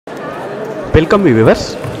Welcome viewers.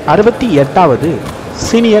 68வது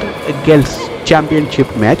senior girls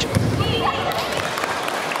championship match.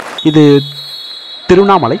 இது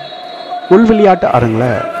திருவண்ணாமலை உள்விளையாட்டு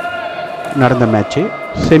அரங்கில் நடந்த மேட்ச்சு.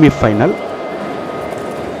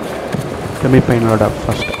 செமிஃபைனலோட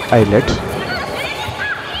first highlights.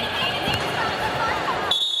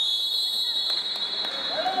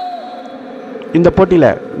 இந்த போட்டியில்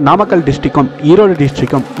நாமக்கல் டிஸ்ட்ரிக்கும் ஈரோடு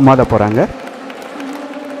டிஸ்ட்ரிக்கும் மோத போகிறாங்க.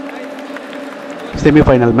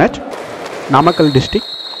 Semi-final match. நாமக்கல்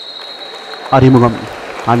டிஸ்ட்ரிக்ட் அறிமுகம்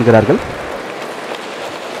காண்கிறார்கள்.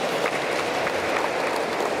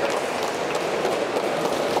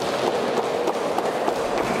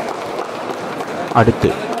 அடுத்து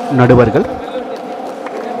நடுவர்கள்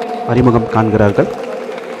அறிமுகம் காண்கிறார்கள்.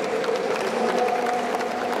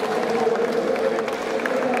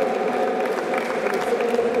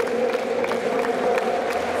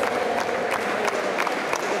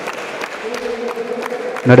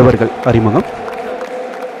 நடுவர்கள் அறிமுகம்.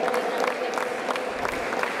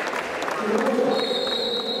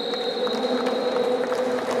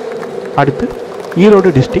 அடுத்து ஈரோடு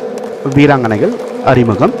டிஸ்ட்ரிக்ட் வீராங்கனைகள்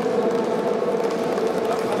அறிமுகம்.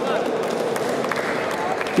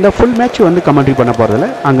 இந்த ஃபுல் மேட்ச் வந்து கமெண்ட்ரி பண்ண போகிறதில்ல,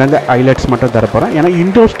 அங்கங்கே ஹைலைட்ஸ் மட்டும் தர போகிறேன். ஏன்னா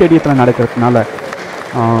இண்டோர் ஸ்டேடியத்தில் நடக்கிறதுனால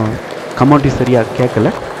கமெண்ட்ரி சரியாக கேட்கல,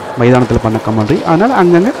 மைதானத்தில் பண்ண கமெண்ட்ரி. அதனால்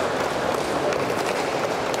அங்கங்கே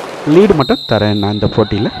லீடு மட்டும் தரேன் நான் இந்த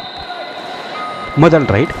போட்டியில். முதல்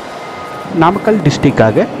ரைட் நாமக்கல்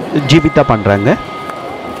டிஸ்ட்ரிக்டாக ஜீவிதா பண்ணுறாங்க.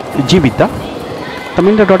 ஜீவிதா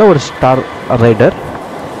தமிழ்நாட்டோட ஒரு ஸ்டார் ரைடர்,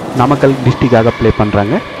 நாமக்கல் டிஸ்ட்ரிக்டாக ப்ளே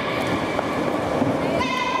பண்ணுறாங்க.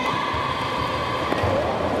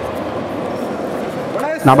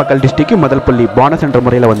 நாமக்கல் டிஸ்ட்ரிக்கு முதல் புள்ளி போனஸ் என்ற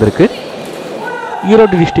முறையில் வந்திருக்கு.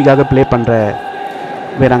 ஈரோடு டிஸ்ட்ரிக்டாக ப்ளே பண்ணுற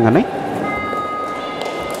வீராங்கனை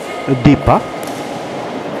தீபா.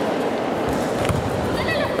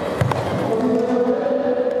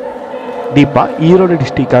 ஈரோடு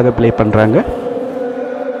டிஸ்ட்ரிக்டாக ப்ளே பண்ணுறாங்க.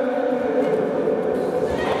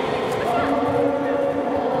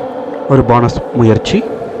 ஒரு போனஸ் முயற்சி.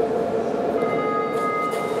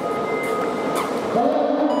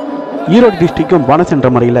 ஈரோடு டிஸ்ட்ரிக்டும் போனஸ் என்ற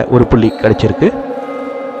முறையில் ஒரு புள்ளி கிடைச்சிருக்கு.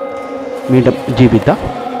 மீண்டும் ஜீவிதா,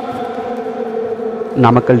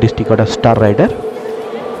 நாமக்கல் டிஸ்ட்ரிக்டோட ஸ்டார் ரைடர்.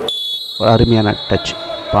 அருமையான டச்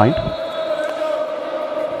பாயிண்ட்.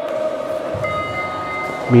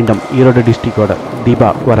 மீண்டும் ஈரோடு டிஸ்ட்ரிக்டோட தீபா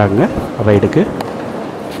வராங்க ரைடுக்கு.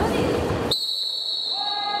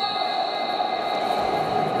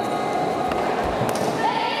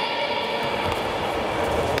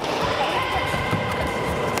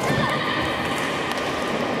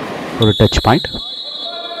 ஒரு டச் பாயிண்ட்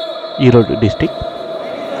ஈரோடு டிஸ்ட்ரிக்ட்.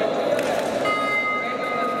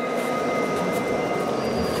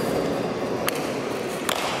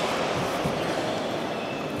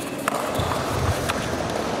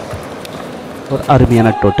 ஒரு அருமையான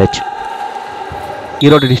to touch.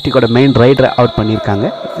 Erode டிஸ்ட்ரிக்டோட main ரைடரை out பண்ணியிருக்காங்க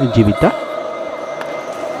ஜீவிதா.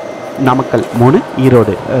 நாமக்கல் 3,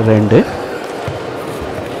 ஈரோடு 2.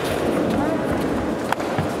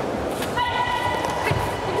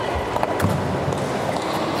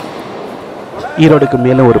 ஈரோடுக்கு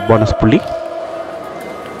மேலே ஒரு போனஸ் புள்ளி.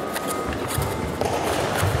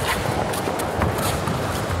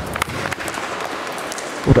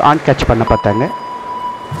 ஒரு ஆன் கேட்ச் பண்ண பார்த்தாங்க,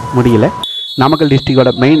 முடியல. நாமக்கல் டிஸ்ட்ரிக்டோட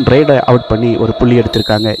மெயின் ரைடை அவுட் பண்ணி ஒரு புள்ளி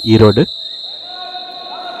எடுத்திருக்காங்க ஈரோடு.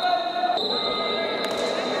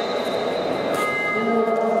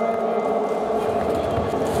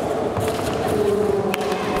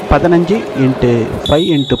 (15 ×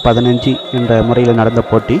 5 × 15) என்ற முறையில் நடந்த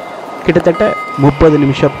போட்டி. கிட்டத்தட்ட 30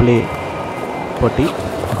 நிமிஷம் ப்ளே போட்டி.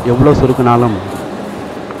 எவ்வளோ சுருக்குனாலும்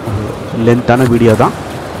லென்த்தான வீடியோ தான்,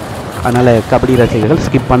 அதனால் கபடி ரசிகர்கள்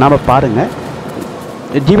ஸ்கிப் பண்ணாமல் பாருங்கள்.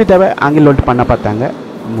 ஜீவிதாவை ஆங்கிள் லோட் பண்ண பார்த்தாங்க,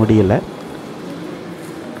 முடியலை.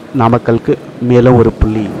 நாமக்கலுக்கு மேலும் ஒரு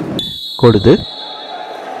புள்ளி கொடுது.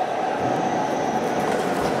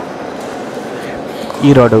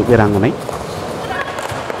 ஈரோடு வீராங்கனை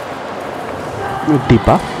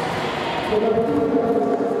தீபா.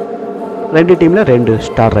 2 டீமில் 2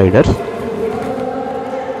 ஸ்டார் ரைடர்ஸ்.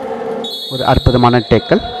 ஒரு அற்புதமான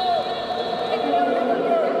டேக்கல்.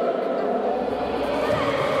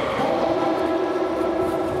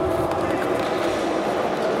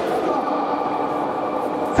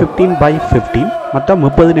 (15/15) மொத்தம்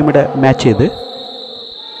 30 நிமிட மேட்ச். இது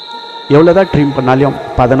எவ்வளோதான் ட்ரீம் பண்ணாலும்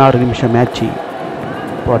 16 நிமிஷம் மேட்ச்சு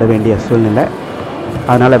போட வேண்டிய சூழ்நிலை.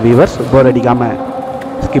 அதனால் வியூவர்ஸ் போர் அடிக்காமல்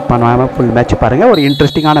ஸ்கிப் பண்ணாமல் ஃபுல் மேட்ச் பாருங்கள். ஒரு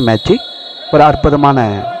இன்ட்ரெஸ்டிங்கான மேட்ச்சு, ஒரு அற்புதமான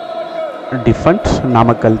டிஃபென்ஸ்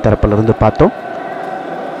நாமக்கல் தரப்பிலிருந்து பார்த்தோம்.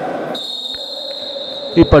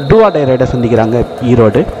 இப்போ டூ ஆர் டை ரைடை சந்திக்கிறாங்க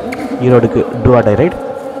ஈரோடுக்கு two or die right.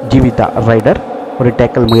 Jeevitha rider ஒரு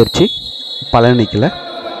டேக்கல் முயற்சி பலனிக்கல.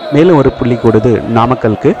 மேலும் ஒரு புள்ளி கொடுது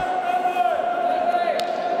நாமக்கலுக்கு.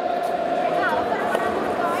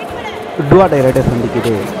 Two or die ரைடை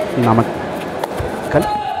சந்திக்குது Namakkal.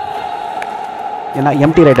 ஏன்னா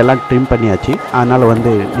எம்டி ரைடெல்லாம் ட்ரிம் பண்ணியாச்சு, அதனால்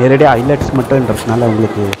வந்து நேரடியாக ஹைலைட்ஸ் மட்டும்ன்றதுனால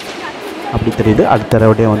உங்களுக்கு அப்படி தெரியுது. அடுத்த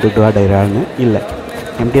ரைடே வந்து டூ ஆர் டை ரைடுன்னு இல்லை,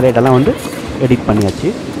 எம்டி ரைடெல்லாம் வந்து எடிட் பண்ணியாச்சு.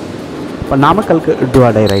 இப்போ நாமக்கலுக்கு டூ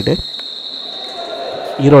ஆர் டை ரைடு.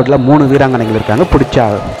 ஈரோடில் 3 வீராங்கனைகள் இருக்காங்க. பிடிச்சா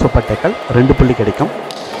சூப்பர் டேக்கல் 2 புள்ளி கிடைக்கும்.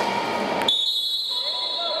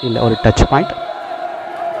 இல்லை ஒரு டச் பாயிண்ட்.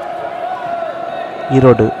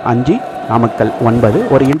 ஈரோடு 5 நாமக்கல் 9.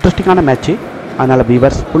 ஒரு இன்ட்ரெஸ்டிங்கான மேட்ச்சு, அதனால்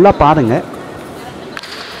வியூவர்ஸ் ஃபுல்லாக பாருங்கள்.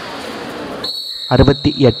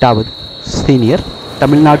 68வது சீனியர்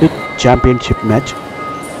தமிழ்நாடு சாம்பியன்ஷிப் மேட்ச்.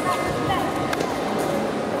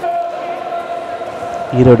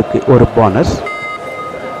 ஈரோடுக்கு ஒரு bonus.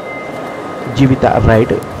 Jeevitha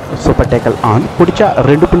ride super tackle on. பிடிச்சா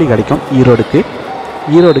 2 புள்ளி கிடைக்கும் ஈரோடுக்கு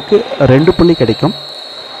 2 புள்ளி கிடைக்கும்.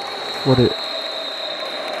 ஒரு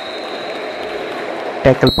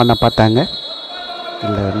டேக்கல் பண்ண பார்த்தாங்க,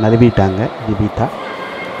 இல்லை நழுவிட்டாங்க ஜீவிதா.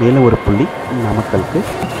 மேலும் ஒரு புள்ளி நாமக்கலுக்கு.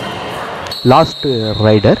 Last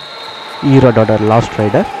rider ஈரோடோட last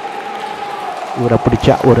rider. இவரை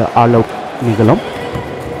பிடிச்சா ஒரு ஆல் அவுட் நிகழும்.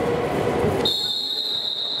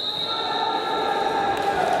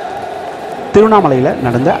 திருவண்ணாமலையில்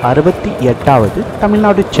நடந்த 68வது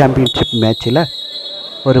தமிழ்நாடு சாம்பியன்ஷிப் மேட்சில்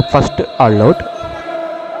ஒரு first all out.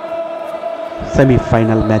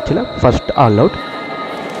 Semi-final மேட்சில் first all out.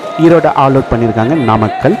 ஈரோட all out பண்ணியிருக்காங்க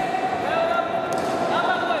நாமக்கல்.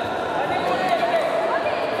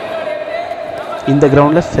 இந்த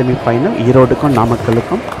கிரவுண்டில் செமிஃபைனல் ஈரோடுக்கும்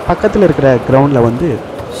நாமக்கலுக்கும். பக்கத்தில் இருக்கிற கிரவுண்டில் வந்து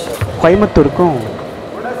கோயம்புத்தூருக்கும்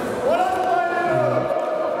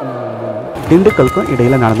திண்டுக்கலுக்கும்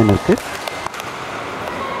இடையில் நடந்துன்னு இருக்குது.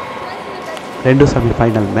 2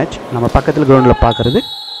 செமிஃபைனல் மேட்ச். நம்ம பக்கத்தில் கிரவுண்டில் பார்க்குறது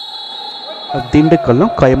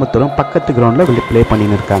திண்டுக்கல்லும் கோயம்புத்தூரும் பக்கத்து கிரவுண்டில் ப்ளே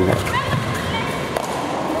பண்ணின்னு இருக்காங்க.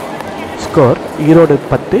 ஸ்கோர் ஈரோடு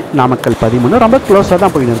 10 நாமக்கல் 13. ரொம்ப க்ளோஸாக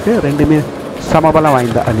தான் போயின்னு இருக்குது. ரெண்டுமே சமபலம்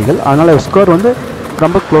வாய்ந்த அணிகள், அதனால் ஸ்கோர் வந்து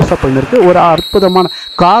ரொம்ப க்ளோஸாக போயின்னு இருக்குது. ஒரு அற்புதமான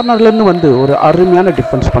கார்னர்லேருந்து வந்து ஒரு அருமையான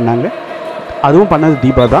டிஃபென்ஸ் பண்ணாங்க. அதுவும் பண்ணது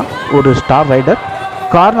தீபா தான், ஒரு ஸ்டார் ரைடர்.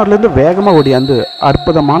 கார்னர்லேருந்து வேகமாக ஓடி அந்த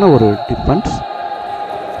அற்புதமான ஒரு டிஃபென்ஸ்.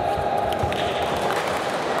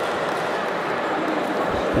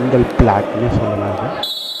 சிங்கிள் பிளாக்னே சொல்லலாங்க.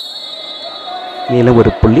 மேலும்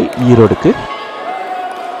ஒரு புள்ளி ஈரோடுக்கு.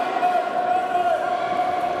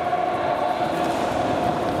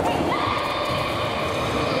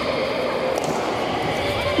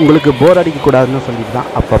 உங்களுக்கு போர் அடிக்கக்கூடாதுன்னு சொல்லிட்டு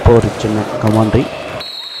தான் அப்பப்போ ஒரு சின்ன கமெண்ட்ரி,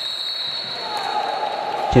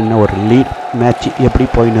 சின்ன ஒரு லீட் மேட்ச் எப்படி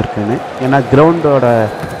போயின்னு இருக்குன்னு. ஏன்னா கிரவுண்டோட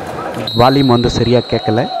வால்யூம் வந்து சரியாக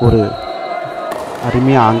கேட்கல. ஒரு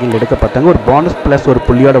அருமையாக ஆங்கில் எடுக்கப்பட்டாங்க. ஒரு போனஸ் ப்ளஸ் ஒரு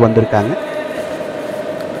புள்ளியோடு வந்திருக்காங்க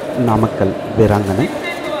நாமக்கல் வீராங்கனை.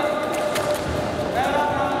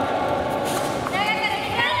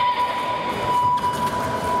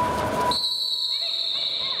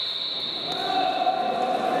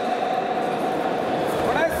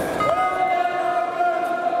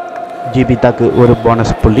 ஜீவிதாக்கு ஒரு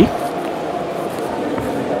போனஸ் புள்ளி.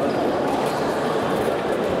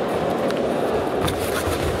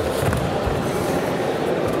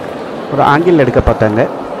 ஒரு ஆங்கிள் எடுக்க பார்த்தாங்க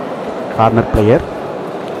கார்னர் பிளேயர்,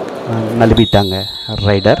 நழுவிட்டாங்க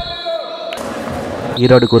ரைடர்.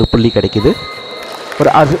 ஈரோடுக்கு ஒரு புள்ளி கிடைக்குது.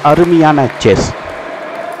 ஒரு அருமையான சேஸ்.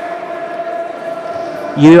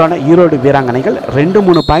 ஈரோடு வீராங்கனைகள்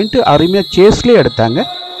 2-3 பாயிண்ட் அருமையாக சேஸ்லேயே எடுத்தாங்க.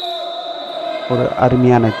 ஒரு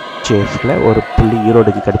அருமையான சேஸில் ஒரு புள்ளி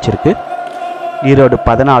ஈரோடுக்கு கிடச்சிருக்கு. ஈரோடு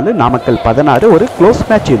 14 நாமக்கல் 16. ஒரு க்ளோஸ்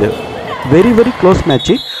மேட்ச் இது, வெரி வெரி க்ளோஸ்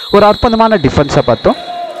மேட்ச்சு. ஒரு அற்புதமான டிஃபென்ஸை பார்த்தோம்,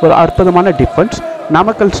 ஒரு அற்புதமான defence.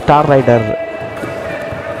 Namakkal star rider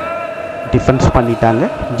defence பண்ணிட்டாங்க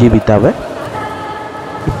ஜீவிதாவை.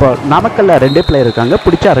 இப்போ நாமக்கல்ல 2 பிளேயர் இருக்காங்க.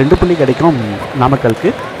 பிடிச்சா 2 புள்ளி கிடைக்கும்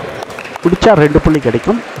நாமக்கலுக்கு, பிடிச்சா 2 புள்ளி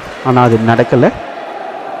கிடைக்கும். ஆனால் அது நடக்கலை.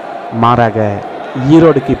 மாறாக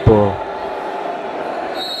ஈரோடுக்கு இப்போது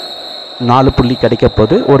 4 புள்ளி கிடைக்க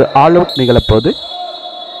போது. ஒரு all out நிகழப்போது.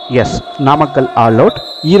 S, Namakkal all out.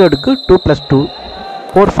 ஈரோடுக்கு 2+2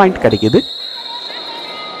 4 point கிடைக்குது.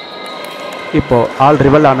 இப்போது ஆல்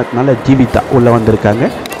ரிவல் ஆனதுனால ஜீவிதா உள்ளே வந்திருக்காங்க.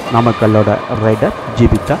 நாமக்கல்லோட ரைடர்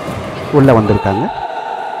ஜீவிதா உள்ளே வந்திருக்காங்க.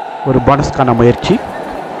 ஒரு போனஸ்க்கான முயற்சி.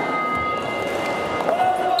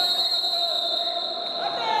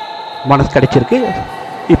 போனஸ் கிடைச்சிருக்கு.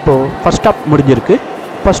 இப்போது ஃபர்ஸ்ட் ஹாஃப் முடிஞ்சிருக்கு.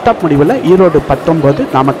 ஃபர்ஸ்ட் ஹாஃப் முடிவில் ஈரோடு 19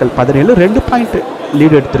 நாமக்கல் 17. 2 பாயிண்ட்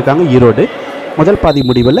லீடு எடுத்திருக்காங்க ஈரோடு. முதல் பாதி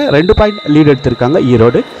முடிவில் 2 பாயிண்ட் லீட் எடுத்திருக்காங்க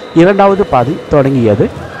ஈரோடு. இரண்டாவது பாதி தொடங்கியது.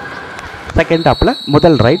 செகண்ட் ஹாப்பில்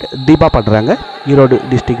முதல் ரைட் தீபா பண்ணுறாங்க. ஈரோடு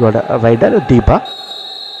டிஸ்ட்ரிக்டோட ரைடர் தீபா.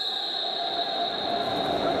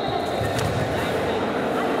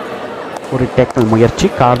 ஒரு டேக்கல் முயற்சி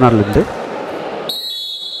கார்னர்லேருந்து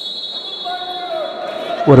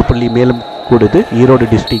ஒரு புள்ளி மேலும் கூடுது ஈரோடு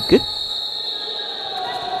டிஸ்ட்ரிக்ட்.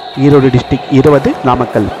 ஈரோடு டிஸ்ட்ரிக்ட் 20,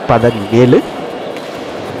 நாமக்கல் 17.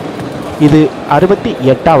 இது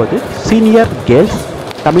 68வது சீனியர் கேர்ள்ஸ்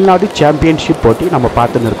தமிழ்நாடு சாம்பியன்ஷிப் போட்டி நம்ம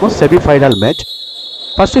பார்த்துன்னு இருக்கோம். Semi-final match.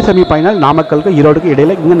 ஃபஸ்ட்டு செமிஃபைனல் நாமக்கலுக்கு ஈரோடுக்கு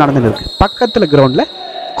இடையில் இங்கே நடந்துன்னு இருக்குது. பக்கத்தில் கிரவுண்டில்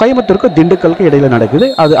கோயம்புத்தூருக்கு திண்டுக்கலுக்கு இடையில் நடக்குது.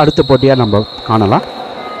 அது அடுத்த போட்டியாக நம்ம காணலாம்.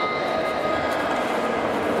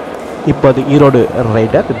 இப்போது ஈரோடு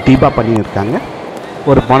ரைடர் தீபா பண்ணியிருக்காங்க.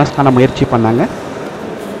 ஒரு போனஸ்க்கான முயற்சி பண்ணாங்க.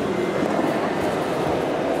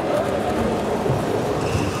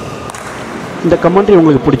 இந்த கமெண்ட்ரி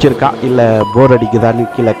உங்களுக்கு பிடிச்சிருக்கா இல்லை போர் அடிக்குதான்னு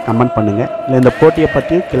கீழே கமெண்ட் பண்ணுங்கள். இல்லை இந்த போட்டியை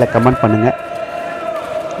பற்றியும் கீழே கமெண்ட் பண்ணுங்கள்.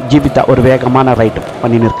 ஜீவிதா ஒரு வேகமான ரைட்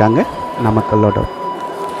பண்ணின்னு இருக்காங்க. நாமக்கல்லோட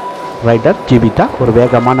ரைடர் ஜீவிதா ஒரு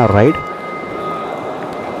வேகமான ரைடு.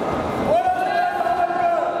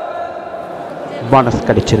 போனஸ்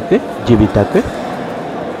கிடைச்சிருக்கு ஜீவிதாக்கு.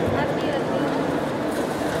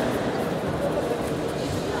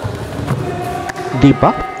 தீபா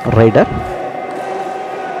ரைடர்.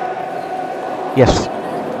 எஸ்,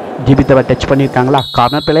 ஜீவிதாவை டச் பண்ணியிருக்காங்களா?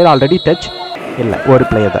 கார்னர் பிளேயர் ஆல்ரெடி டச் இல்லை, ஒரு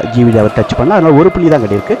பிளேயர் தான் ஜீவிதாவை டச் பண்ணல. அதனால் ஒரு புள்ளி தான்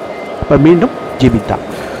கிடையிருக்கு. இப்போ மீண்டும் ஜீவிதா.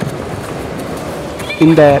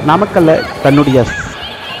 இந்த நாமக்கல்ல தன்னுடைய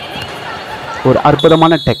ஒரு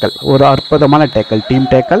அற்புதமான டேக்கல் டீம்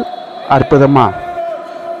டேக்கல் அற்புதமாக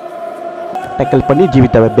டேக்கல் பண்ணி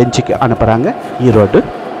ஜீவிதாவை பெஞ்சுக்கு அனுப்புகிறாங்க ஈரோடு.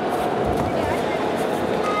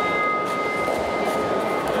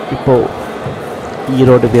 இப்போது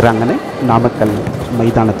ஈரோடு வீராங்கனை நாமக்கல்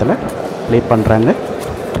மைதானத்தில் ப்ளே பண்ணுறாங்க.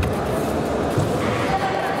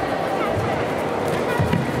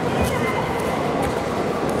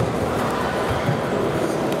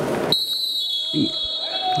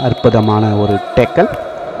 அற்புதமான ஒரு டேக்கல்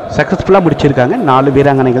சக்ஸஸ்ஃபுல்லாக முடிச்சிருக்காங்க. 4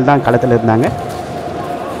 வீராங்கனைகள் தான் களத்தில் இருந்தாங்க.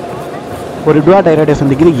 ஒரு டுவா டைரைடை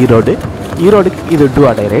சந்திக்குது ஈரோடுக்கு இது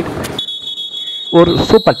டுவா டைரைட். ஒரு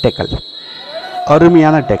சூப்பர் டேக்கல்,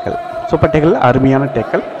 அருமையான டேக்கல், சூப்பர் டேக்கல், அருமையான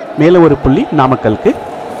டேக்கல். மேலும் ஒரு புள்ளி நாமக்கலுக்கு.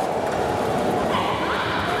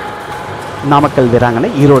 நாமக்கல் வீராங்கனை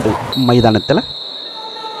ஈரோடு மைதானத்தில்.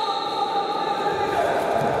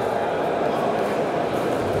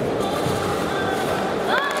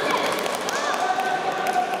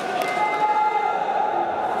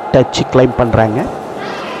 டச் கிளைம் பண்ணுறாங்க.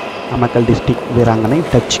 நாமக்கல் டிஸ்ட்ரிக்ட் வீராங்கனை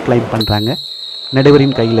டச் கிளைம் பண்ணுறாங்க.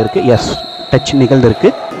 நடுவரின் கையில் இருக்குது. S, touch நிகழ்ந்திருக்கு.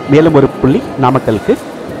 மேலும் ஒரு புள்ளி நாமக்கலுக்கு.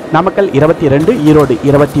 நாமக்கல் 22, ஈரோடு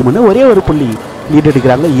 23. ஒரே ஒரு புள்ளி லீட்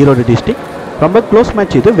எடுக்கிறாங்க ஈரோடு டிஸ்ட்ரிக்ட். ரொம்ப க்ளோஸ்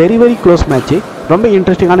மேட்ச் இது, வெரி க்ளோஸ் மேட்ச்சு. ரொம்ப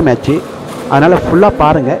இன்ட்ரெஸ்டிங்கான மேட்ச்சு. அதனால் ஃபுல்லாக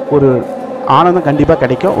பாருங்கள். ஒரு ஆனந்தம் கண்டிப்பாக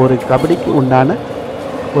கிடைக்கும். ஒரு கபடிக்கு உண்டான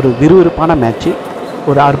ஒரு விறுவிறுப்பான மேட்ச்சு.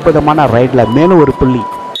 ஒரு அற்புதமான ரைடில் மேலும் ஒரு புள்ளி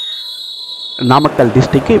நாமக்கல்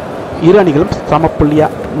டிஸ்ட்ரிக்ட். இரு அணிகளும் சம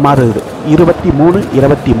புள்ளியாக மாறுது.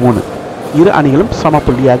 23-23. இரு அணிகளும் சம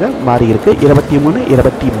புள்ளியாக மாறியிருக்கு.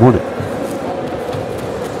 23-23.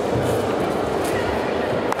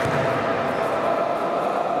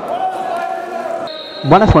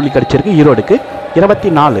 போனஸ் ஒன்லி கிடைச்சிருக்கு ஈரோடுக்கு.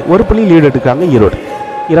 24, ஒரு புள்ளி லீடு எடுக்கிறாங்க ஈரோடு.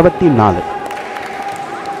 24.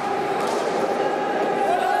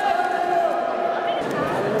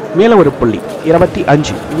 மேலே ஒரு புள்ளி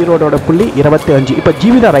 25. ஈரோடோட புள்ளி 25. இப்போ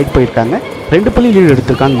ஜீவிதா ரைட் போயிருக்காங்க. 2 புள்ளி லீடு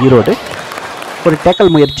எடுத்திருக்காங்க ஈரோடு. ஒரு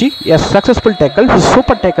டேக்கல் முயற்சி. S, successful tackle,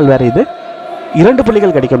 super tackle வேறு இது. 2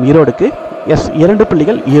 புள்ளிகள் கிடைக்கும் ஈரோடுக்கு. எஸ், 2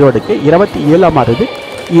 புள்ளிகள் ஈரோடுக்கு. 27 மாறுது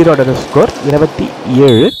ஈரோடோட ஸ்கோர்.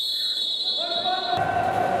 27.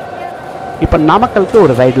 இப்போ நாமக்கலுக்கு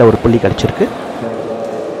ஒரு ரைடில் ஒரு புள்ளி கிடச்சிருக்கு.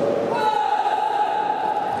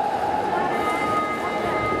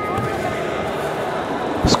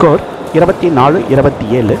 ஸ்கோர்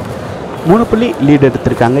 24-27. 3 புள்ளி லீடு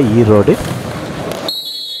எடுத்திருக்காங்க ஈரோடு.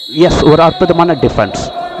 எஸ், ஒரு அற்புதமான டிஃபென்ஸ்.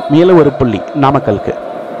 மேலும் ஒரு புள்ளி நாமக்கலுக்கு.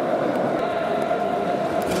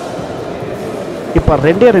 இப்போ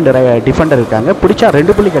 2 டிஃபெண்டர் இருக்காங்க. பிடிச்சா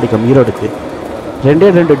 2 புள்ளி கிடைக்கும் ஈரோடுக்கு.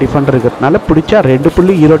 2 டிஃபெண்டர் இருக்கிறதுனால பிடிச்சா 2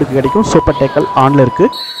 புள்ளி ஈரோடுக்கு கிடைக்கும். சூப்பர் டேக்கல் ஆனில் இருக்குது.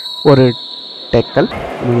 ஒரு டேக்கல்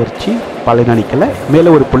முயற்சி பலனளிக்கலை. மேலே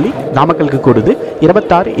ஒரு புள்ளி நாமக்கலுக்கு கூடுது.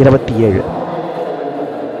 26-27.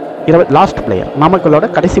 லாஸ்ட் பிளேயர் நாமக்கலோட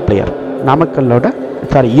கடைசி பிளேயர்.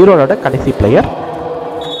 ஈரோடோட கடைசி பிளேயர்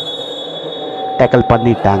டேக்கல்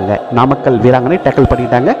பண்ணிட்டாங்க. நாமக்கல் வீராங்கனை டேக்கல்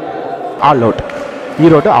பண்ணிட்டாங்க. All out.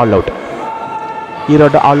 Erode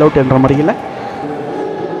all out என்ற முறையில்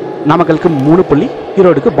நாமக்கலுக்கு 3 புள்ளி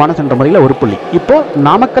ஈரோடுக்கு போனஸ் என்ற முறையில் 1 புள்ளி. இப்போது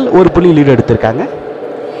நாமக்கல் 1 புள்ளி லீடு எடுத்திருக்காங்க.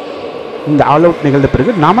 இந்த ஆல் அவுட் நிகழ்ந்த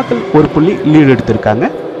பிறகு நாமக்கல் 1 புள்ளி லீடு எடுத்திருக்காங்க.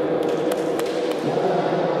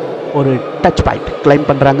 ஒரு டச் பாயிண்ட் கிளைம்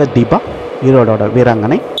பண்ணுறாங்க தீபா, ஈரோடோட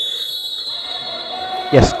வீராங்கனை.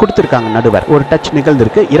 எஸ், கொடுத்துருக்காங்க நடுவர். ஒரு டச்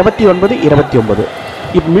நிகழ்ந்திருக்கு. 29-29.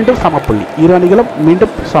 இப்போ மீண்டும் சமப்புள்ளி. இரு அணிகளும்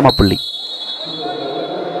மீண்டும் சமப்புள்ளி.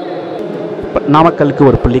 நாமக்கலுக்கு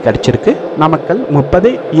 1 புள்ளி கிடைச்சிருக்கு. நாமக்கல்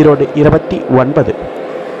 30, ஈரோடு 29.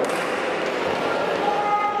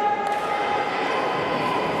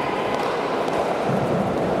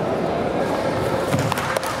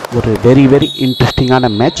 ஒரு வெரி வெரி இன்ட்ரெஸ்டிங்கான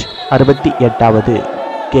match. 68வது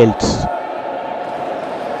girls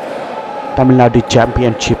Tamil Nadu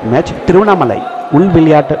championship match Tiruvannamalai உள்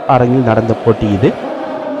விளையாட்டு அரங்கில் நடந்த போட்டி இது.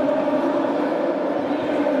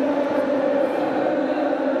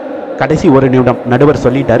 கடைசி 1 நிமிடம் நடுவர்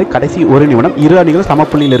சொல்லிட்டாரு. கடைசி 1 நிமிடம். இரு அணிகளும்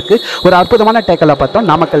சமப்புள்ளியில் இருக்கு. ஒரு அற்புதமான டேக்கலை பார்த்தோம்.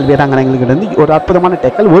 நாமக்கல் வீராங்கனைகளிலிருந்து ஒரு அற்புதமான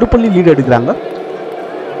டேக்கல். 1 புள்ளி லீடு எடுக்கிறாங்க.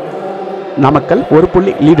 நாமக்கல் 1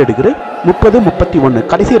 புள்ளி லீடு எடுக்குது. 30-31.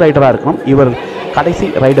 கடைசி ரைடராக இருக்கணும். இவர் கடைசி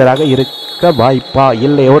ரைடராக இருக்க வாய்ப்பா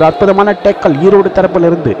இல்லை. ஒரு அற்புதமான டேக்கல் ஈரோடு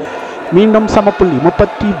தரப்பிலிருந்து. மீண்டும் சமப்புள்ளி.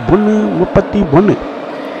 31-31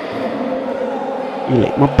 இல்லை,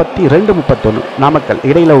 32-31. நாமக்கல்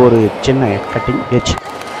இடையில ஒரு சின்ன கட்டிங் எச்.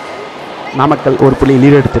 நாமக்கல் 1 புள்ளி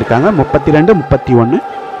லீடு எடுத்திருக்காங்க. 32-31.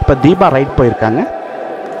 இப்போ தீபா ரைட் போயிருக்காங்க.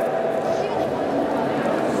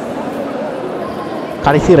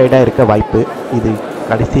 கடைசி ரைடாக இருக்க வாய்ப்பு. இது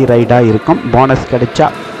கடைசி ரைடாக இருக்கும். போனஸ் கிடைச்சா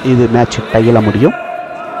இது மேட்ச் டையில் முடியும்.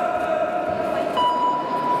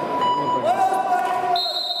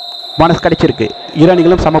 போனஸ் கிடைச்சிருக்கு. இரு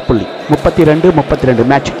அணிகளும் சமப்புள்ளி. 32-32.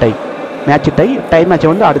 Match tie. டை மேட்சை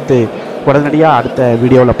வந்து அடுத்து உடனடியாக அடுத்த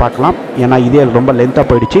வீடியோவில் பார்க்கலாம். ஏன்னா இதே ரொம்ப லென்த்தாக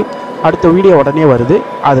போயிடுச்சு. அடுத்த வீடியோ உடனே வருது.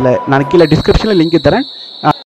 அதில் நான் கீழே டிஸ்கிரிப்ஷனில் லிங்க் தரேன்.